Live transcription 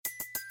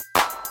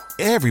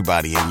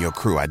Everybody in your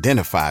crew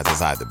identifies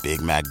as either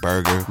Big Mac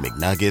Burger,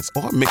 McNuggets,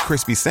 or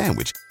McCrispy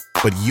Sandwich.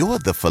 But you're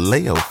the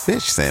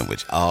Filet-O-Fish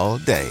Sandwich all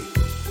day.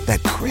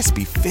 That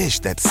crispy fish,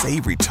 that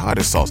savory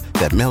tartar sauce,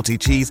 that melty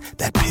cheese,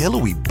 that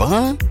pillowy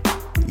bun.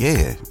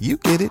 Yeah, you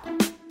get it.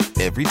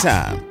 Every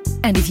time.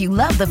 And if you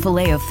love the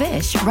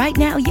Filet-O-Fish, right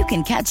now you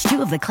can catch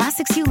two of the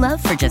classics you love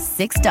for just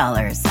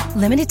 $6.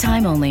 Limited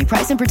time only.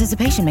 Price and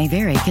participation may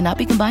vary. Cannot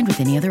be combined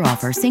with any other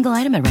offer. Single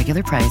item at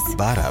regular price.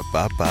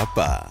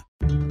 Ba-da-ba-ba-ba.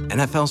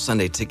 NFL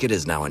Sunday Ticket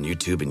is now on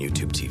YouTube and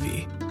YouTube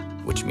TV,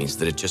 which means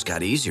that it just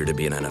got easier to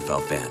be an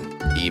NFL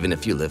fan, even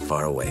if you live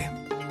far away.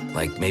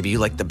 Like maybe you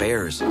like the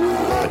Bears,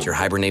 but you're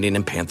hibernating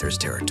in Panthers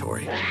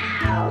territory.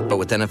 But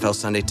with NFL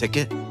Sunday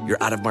Ticket, your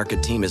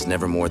out-of-market team is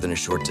never more than a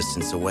short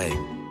distance away.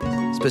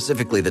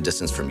 Specifically, the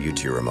distance from you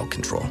to your remote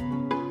control.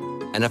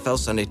 NFL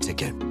Sunday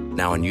Ticket,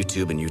 now on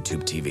YouTube and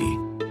YouTube TV.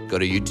 Go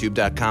to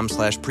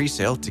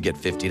youtube.com/presale to get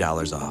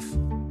 $50 off.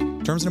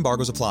 Terms and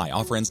embargoes apply.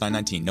 Offer ends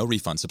 9/19. No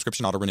refund.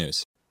 Subscription auto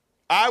renews.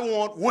 I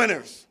want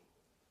winners.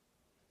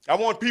 I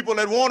want people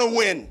that want to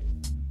win.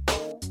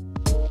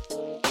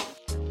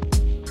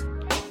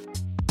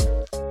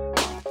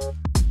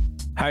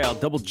 Hi, y'all.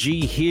 Double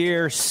G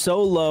here,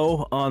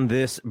 solo on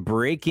this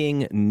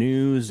breaking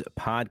news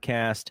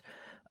podcast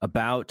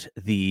about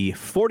the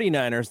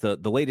 49ers,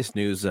 the latest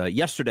news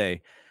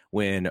yesterday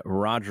when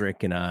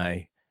Roderick and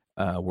I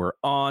were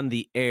on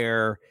the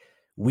air.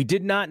 We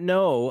did not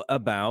know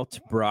about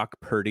Brock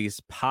Purdy's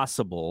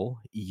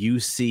possible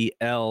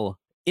UCL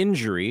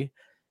injury.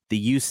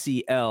 The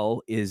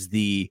UCL is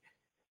the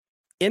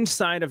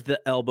inside of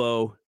the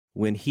elbow.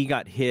 When he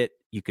got hit,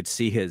 you could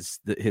see his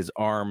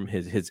arm,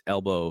 his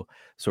elbow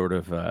sort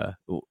of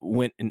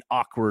went an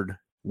awkward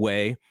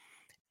way.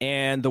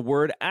 And the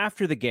word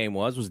after the game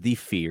was the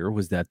fear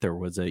was that there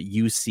was a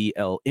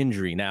UCL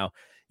injury. Now,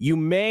 you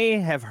may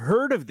have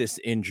heard of this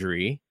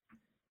injury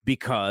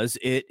because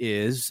it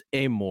is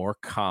a more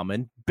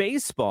common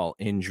baseball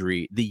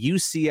injury. The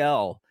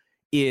UCL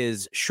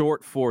is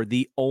short for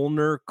the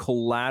ulnar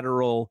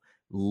collateral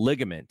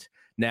ligament.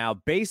 Now,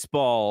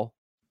 baseball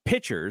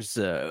pitchers,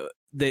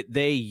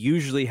 they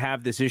usually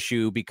have this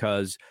issue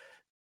because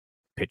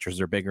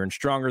pitchers are bigger and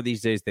stronger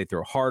these days. They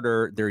throw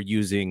harder. They're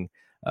using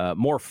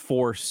more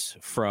force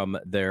from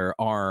their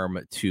arm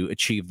to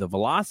achieve the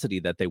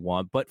velocity that they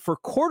want. But for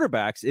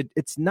quarterbacks,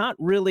 it's not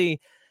really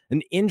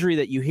an injury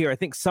that you hear. I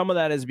think some of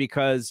that is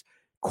because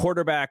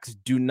quarterbacks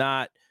do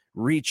not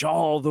reach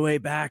all the way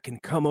back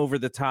and come over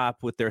the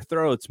top with their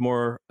throw. It's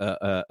more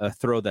a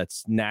throw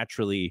that's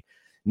naturally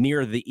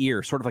near the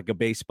ear, sort of like a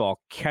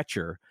baseball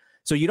catcher.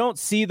 So you don't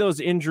see those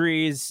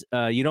injuries.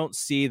 You don't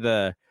see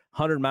the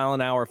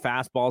 100-mile-an-hour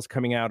fastballs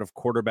coming out of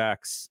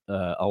quarterbacks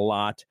a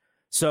lot.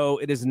 So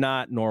it is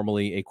not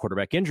normally a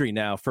quarterback injury.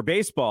 Now, for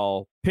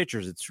baseball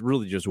pitchers, it's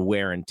really just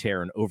wear and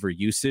tear and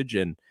overusage.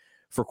 And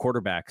for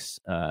quarterbacks,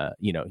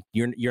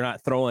 you're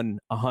not throwing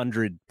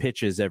 100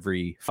 pitches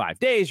every 5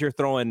 days. You're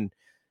throwing,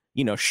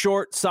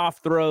 short,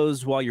 soft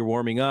throws while you're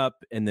warming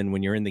up. And then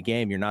when you're in the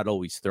game, you're not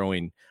always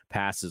throwing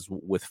passes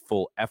with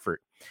full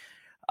effort.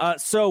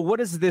 So what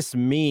does this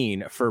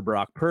mean for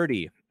Brock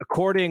Purdy?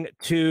 According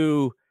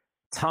to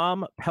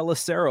Tom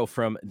Pelissero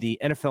from the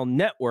NFL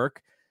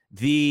Network,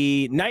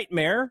 the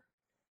nightmare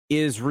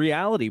is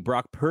reality.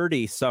 Brock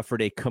Purdy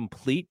suffered a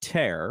complete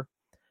tear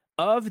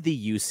of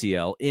the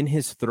UCL in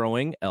his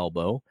throwing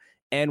elbow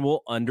and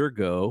will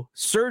undergo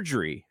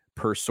surgery,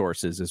 per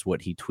sources, is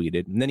what he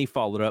tweeted. And then he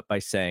followed up by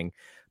saying,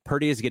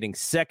 Purdy is getting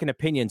second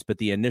opinions, but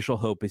the initial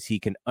hope is he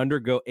can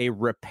undergo a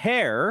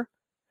repair,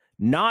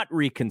 not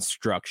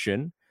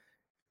reconstruction,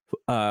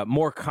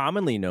 more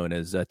commonly known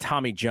as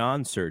Tommy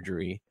John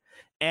surgery,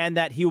 and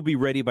that he will be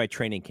ready by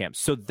training camp.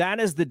 So that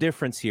is the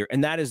difference here,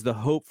 and that is the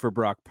hope for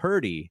Brock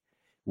Purdy,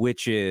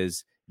 which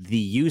is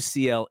the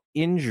UCL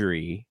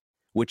injury,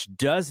 which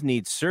does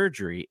need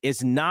surgery,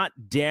 is not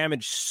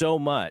damaged so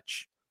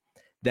much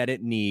that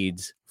it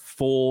needs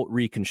full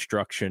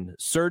reconstruction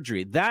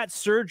surgery. That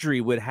surgery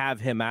would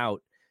have him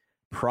out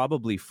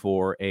probably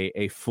for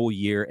a full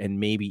year and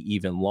maybe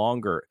even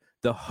longer.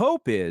 The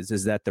hope is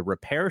that the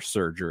repair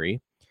surgery,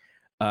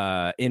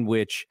 in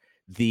which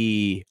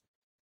the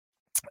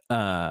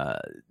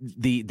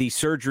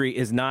surgery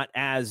is not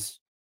as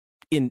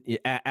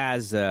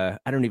I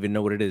don't even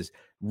know what it is,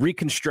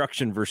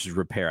 reconstruction versus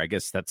repair. I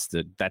guess that's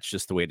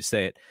just the way to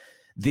say it.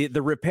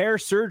 The repair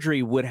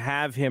surgery would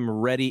have him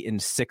ready in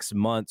 6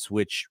 months,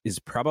 which is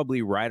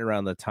probably right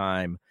around the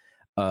time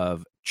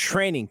of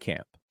training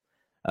camp.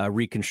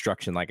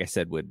 Reconstruction, like I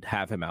said, would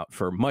have him out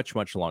for much,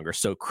 much longer.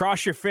 So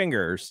cross your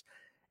fingers.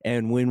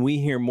 And when we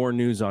hear more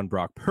news on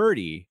Brock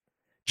Purdy,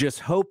 just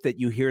hope that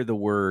you hear the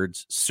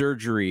words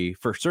surgery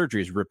for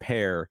surgeries,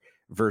 repair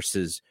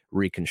versus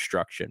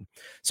reconstruction.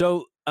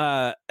 So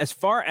as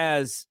far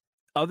as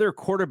other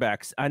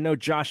quarterbacks, I know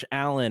Josh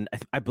Allen,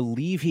 I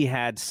believe he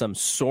had some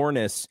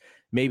soreness,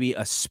 maybe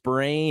a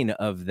sprain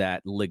of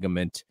that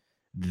ligament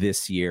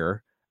this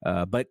year.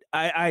 But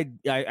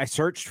I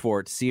searched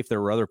for it to see if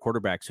there were other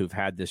quarterbacks who've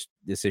had this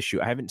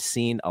issue. I haven't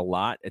seen a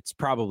lot. It's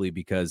probably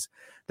because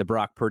the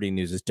Brock Purdy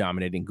news is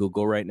dominating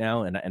Google right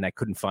now, and I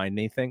couldn't find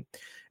anything.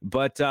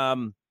 But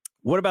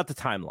what about the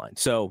timeline?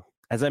 So,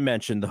 as I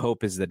mentioned, the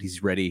hope is that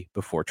he's ready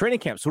before training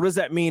camp. So what does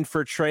that mean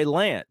for Trey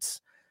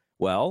Lance?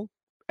 Well,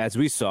 as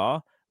we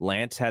saw,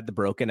 Lance had the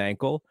broken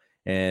ankle,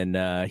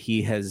 and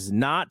he has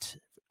not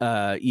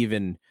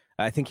even –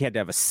 I think he had to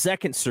have a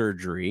second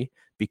surgery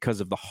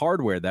because of the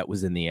hardware that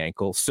was in the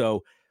ankle.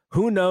 So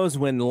who knows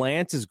when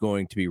Lance is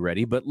going to be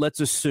ready, but let's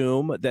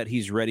assume that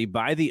he's ready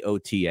by the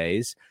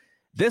OTAs.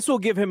 This will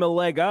give him a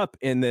leg up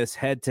in this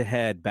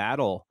head-to-head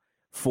battle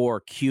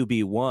for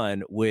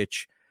QB1,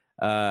 which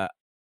I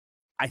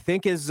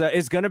think is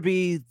going to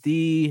be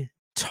the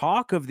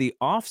talk of the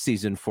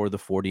offseason for the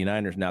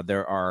 49ers. Now,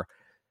 there are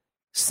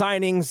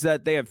signings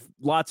that they have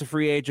lots of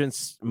free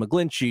agents,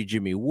 McGlinchey,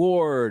 Jimmy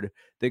Ward,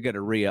 they got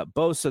to re-up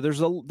Bosa.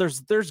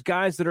 There's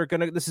guys that are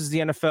going to, this is the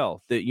NFL,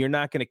 that you're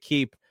not going to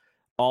keep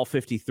all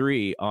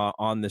 53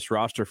 on this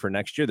roster for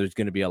next year. There's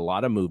going to be a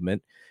lot of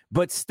movement,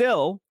 but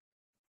still,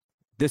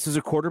 this is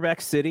a quarterback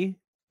city.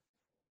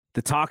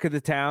 The talk of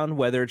the town,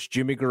 whether it's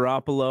Jimmy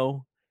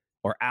Garoppolo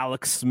or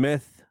Alex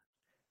Smith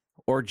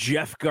or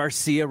Jeff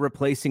Garcia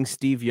replacing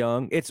Steve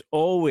Young, it's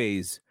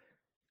always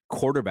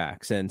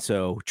quarterbacks. And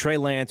so Trey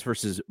Lance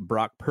versus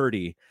Brock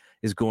Purdy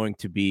is going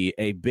to be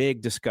a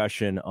big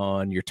discussion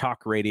on your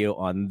talk radio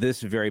on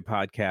this very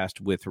podcast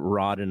with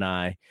Rod and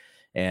I,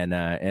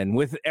 and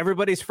with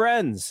everybody's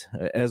friends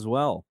as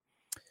well.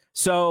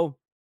 So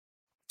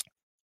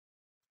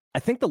I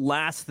think the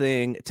last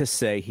thing to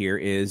say here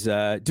is,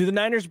 do the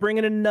Niners bring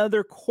in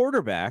another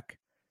quarterback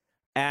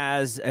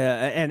as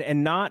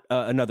and not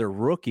another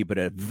rookie, but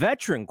a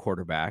veteran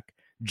quarterback,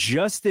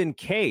 just in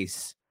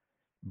case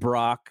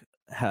Brock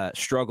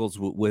struggles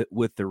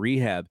with the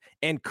rehab?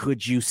 And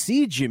could you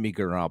see Jimmy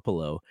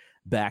Garoppolo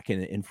back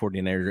in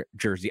 49er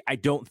jersey? I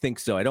don't think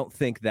so. I don't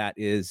think that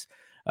is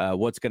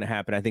what's going to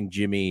happen. I think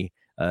Jimmy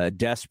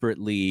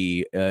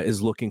desperately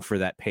is looking for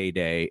that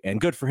payday,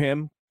 and good for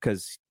him,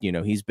 because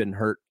he's been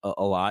hurt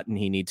a lot and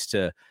he needs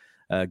to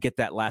get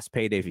that last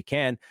payday if he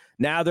can.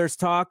 Now there's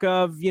talk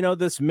of,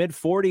 this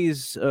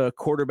mid-40s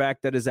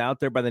quarterback that is out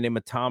there by the name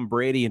of Tom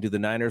Brady, and do the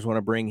Niners want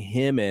to bring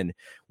him in?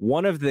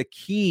 One of the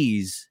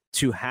keys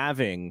to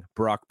having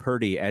Brock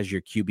Purdy as your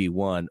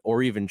QB1,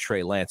 or even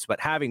Trey Lance, but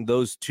having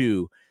those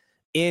two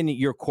in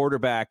your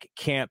quarterback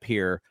camp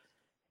here,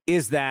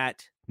 is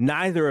that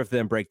neither of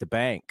them break the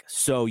bank.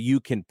 So you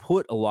can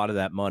put a lot of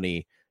that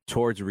money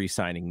towards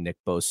re-signing Nick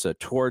Bosa,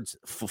 towards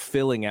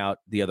fulfilling out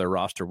the other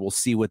roster. We'll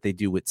see what they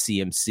do with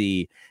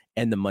CMC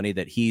and the money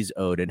that he's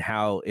owed, and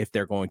how, if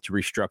they're going to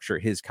restructure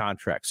his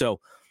contract. So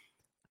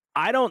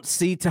I don't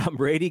see Tom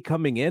Brady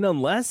coming in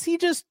unless he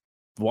just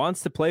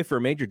wants to play for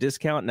a major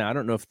discount. Now, I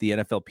don't know if the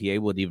NFLPA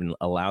would even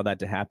allow that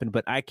to happen,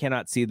 but I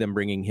cannot see them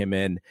bringing him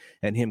in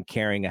and him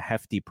carrying a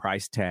hefty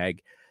price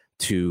tag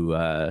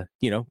to,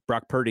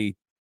 Brock Purdy.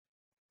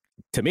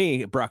 To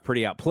me, Brock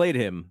Purdy outplayed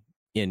him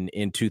in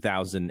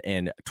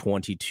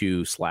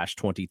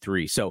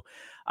 2022/23. So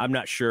I'm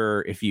not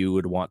sure if you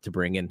would want to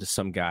bring into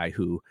some guy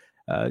who,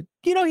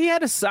 he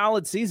had a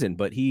solid season,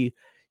 but he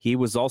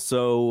was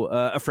also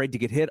afraid to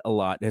get hit a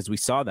lot, as we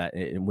saw that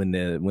when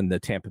the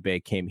Tampa Bay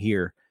came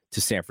here to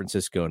San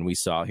Francisco, and we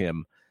saw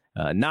him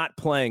not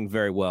playing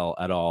very well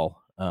at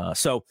all.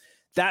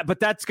 But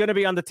that's going to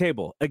be on the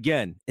table.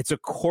 Again, it's a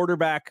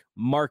quarterback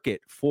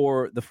market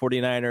for the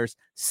 49ers,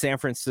 San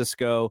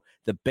Francisco,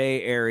 the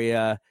Bay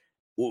Area.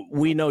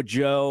 We know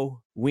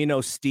Joe, we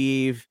know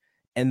Steve,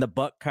 and the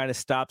buck kind of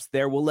stops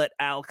there. We'll let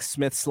Alex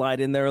Smith slide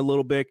in there a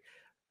little bit.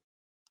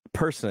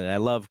 Personally, I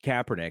love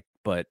Kaepernick,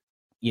 but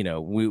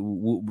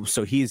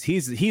so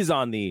he's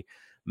on the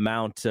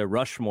Mount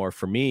Rushmore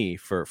for me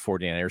for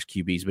 49ers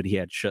QBs, but he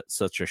had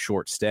such a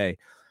short stay.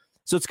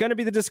 So it's going to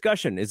be the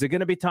discussion. Is it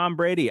going to be Tom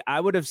Brady? I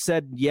would have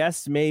said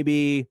yes,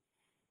 maybe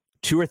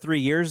 2 or 3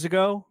 years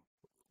ago,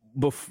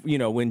 before,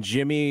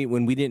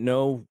 when we didn't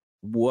know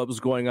what was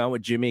going on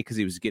with Jimmy because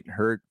he was getting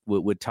hurt.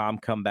 Would Tom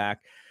come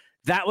back?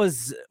 That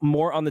was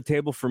more on the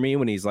table for me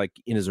when he's like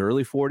in his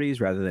early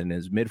 40s rather than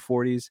his mid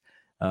 40s.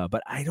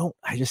 But I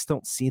just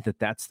don't see that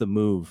that's the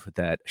move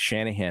that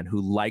Shanahan, who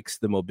likes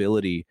the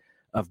mobility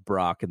of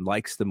Brock and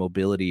likes the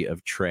mobility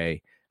of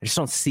Trey, I just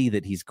don't see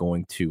that he's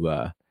going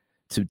to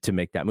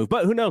make that move.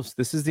 But who knows?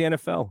 This is the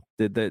NFL.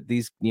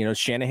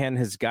 Shanahan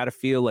has got to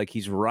feel like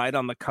he's right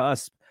on the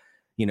cusp.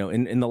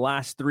 In the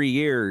last 3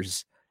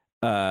 years,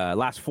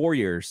 last 4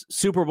 years,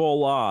 Super Bowl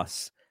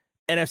loss,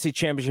 NFC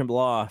Championship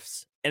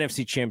loss,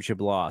 NFC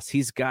Championship loss.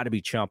 He's got to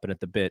be chomping at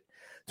the bit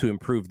to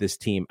improve this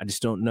team. I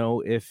just don't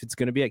know if it's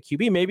going to be at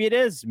QB. Maybe it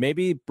is.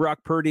 Maybe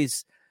Brock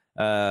Purdy's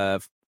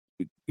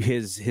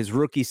his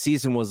rookie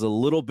season was a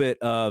little bit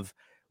of,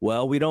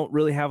 well, we don't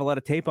really have a lot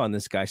of tape on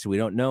this guy, so we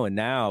don't know. And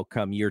now,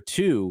 come year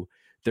 2,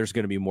 there's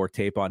going to be more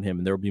tape on him,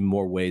 and there will be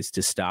more ways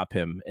to stop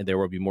him, and there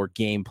will be more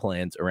game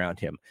plans around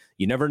him.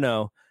 You never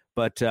know.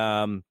 But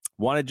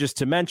wanted just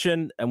to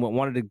mention and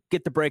wanted to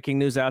get the breaking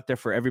news out there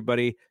for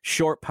everybody.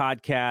 Short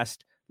podcast,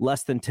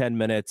 less than 10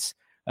 minutes.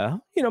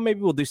 Maybe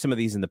we'll do some of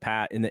these in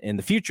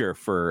the future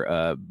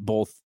for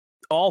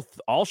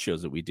all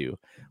shows that we do.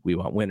 We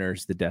want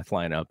winners, the death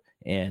lineup,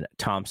 and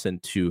Thompson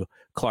to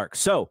Clark.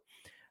 So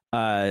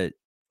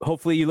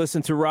hopefully you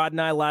listened to Rod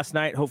and I last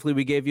night. Hopefully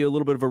we gave you a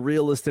little bit of a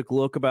realistic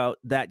look about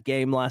that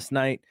game last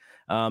night.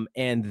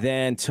 And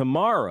then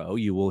tomorrow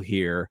you will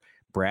hear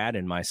Brad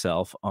and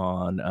myself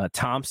on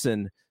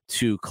Thompson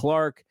to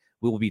Clark.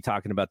 We will be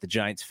talking about the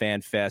Giants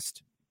Fan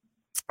Fest.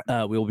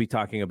 We will be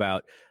talking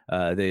about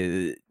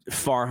the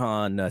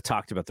Farhan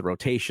talked about the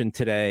rotation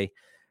today.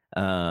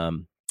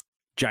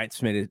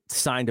 Giants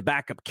signed a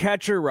backup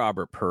catcher,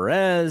 Robert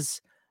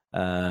Perez.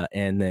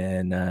 And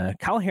then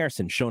Kyle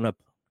Harrison shown up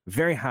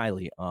very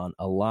highly on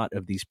a lot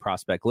of these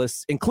prospect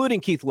lists,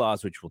 including Keith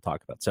Laws, which we'll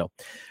talk about. So,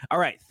 all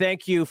right.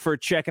 Thank you for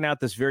checking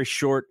out this very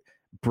short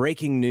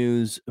breaking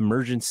news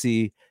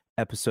emergency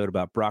episode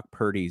about Brock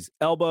Purdy's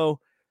elbow.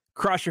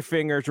 Cross your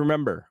fingers.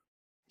 Remember,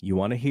 you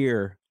want to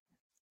hear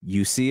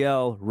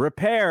UCL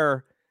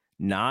repair,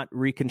 not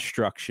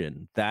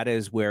reconstruction. That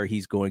is where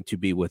he's going to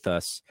be with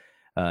us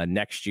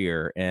next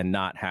year and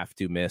not have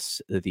to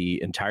miss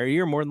the entire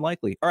year, more than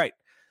likely. All right.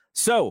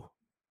 So,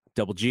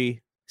 Double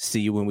G,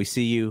 see you when we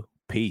see you.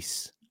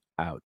 Peace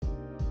out.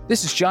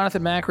 This is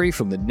Jonathan Macri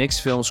from the Knicks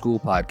Film School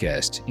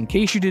podcast. In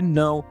case you didn't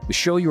know, the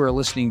show you are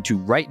listening to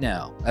right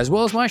now, as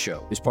well as my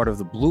show, is part of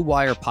the Blue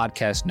Wire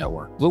Podcast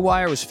Network. Blue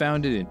Wire was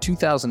founded in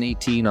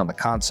 2018 on the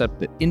concept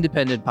that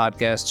independent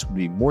podcasts would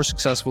be more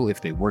successful if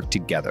they worked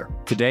together.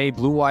 Today,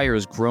 Blue Wire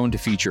has grown to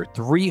feature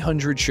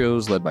 300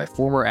 shows led by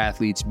former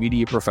athletes,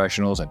 media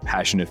professionals, and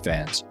passionate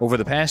fans. Over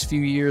the past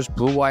few years,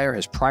 Blue Wire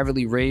has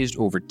privately raised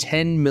over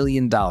 $10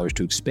 million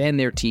to expand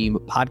their team,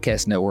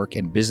 podcast network,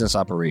 and business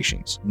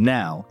operations.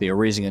 Now, they are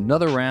raising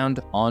another round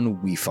on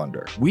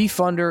WeFunder.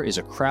 WeFunder is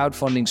a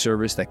crowdfunding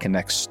service that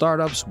connects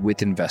startups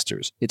with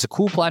investors. It's a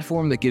cool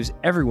platform that gives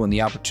everyone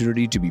the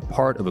opportunity to be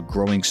part of a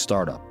growing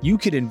startup. You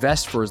could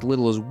invest for as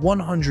little as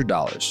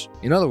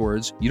 $100. In other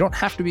words, you don't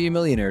have to be a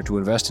millionaire to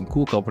invest in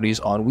cool companies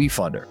on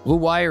WeFunder. Blue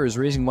Wire is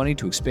raising money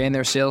to expand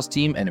their sales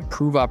team and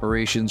improve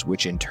operations,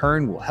 which in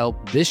turn will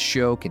help this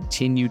show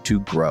continue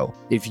to grow.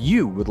 If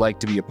you would like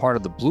to be a part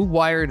of the Blue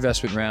Wire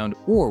investment round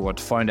or want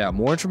to find out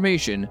more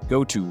information,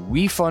 go to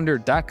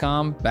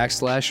wefunder.com/Blue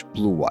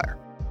Wire.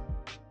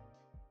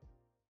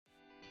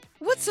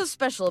 What's so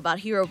special about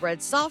Hero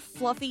Bread's soft,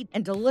 fluffy,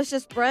 and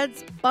delicious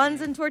breads,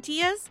 buns, and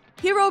tortillas?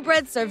 Hero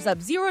Bread serves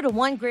up 0 to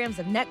 1 grams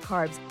of net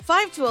carbs,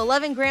 5 to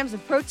 11 grams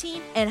of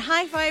protein, and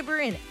high fiber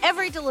in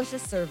every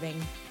delicious serving.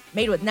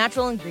 Made with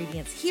natural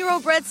ingredients, Hero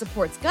Bread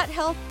supports gut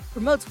health,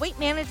 promotes weight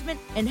management,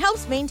 and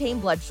helps maintain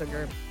blood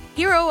sugar.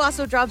 Hero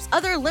also drops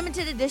other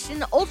limited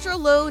edition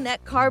ultra-low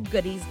net carb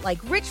goodies like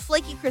rich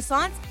flaky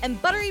croissants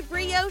and buttery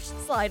brioche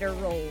slider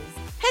rolls.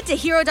 Head to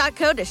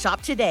hero.co to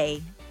shop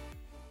today.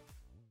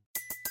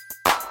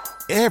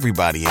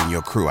 Everybody in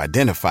your crew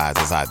identifies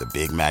as either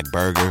Big Mac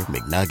Burger,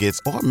 McNuggets,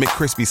 or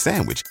McCrispy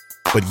Sandwich.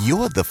 But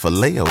you're the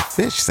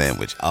Filet-O-Fish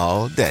Sandwich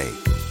all day.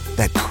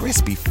 That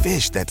crispy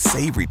fish, that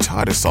savory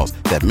tartar sauce,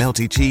 that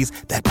melty cheese,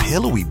 that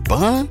pillowy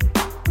bun.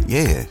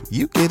 Yeah,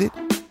 you get it.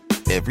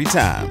 Every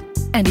time.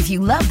 And if you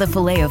love the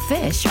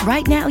Filet-O-Fish,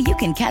 right now you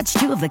can catch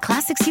 2 of the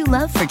classics you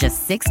love for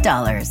just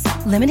 $6.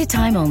 Limited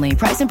time only.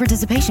 Price and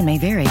participation may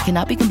vary.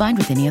 Cannot be combined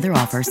with any other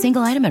offer.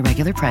 Single item at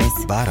regular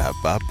price.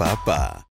 Ba-da-ba-ba-ba.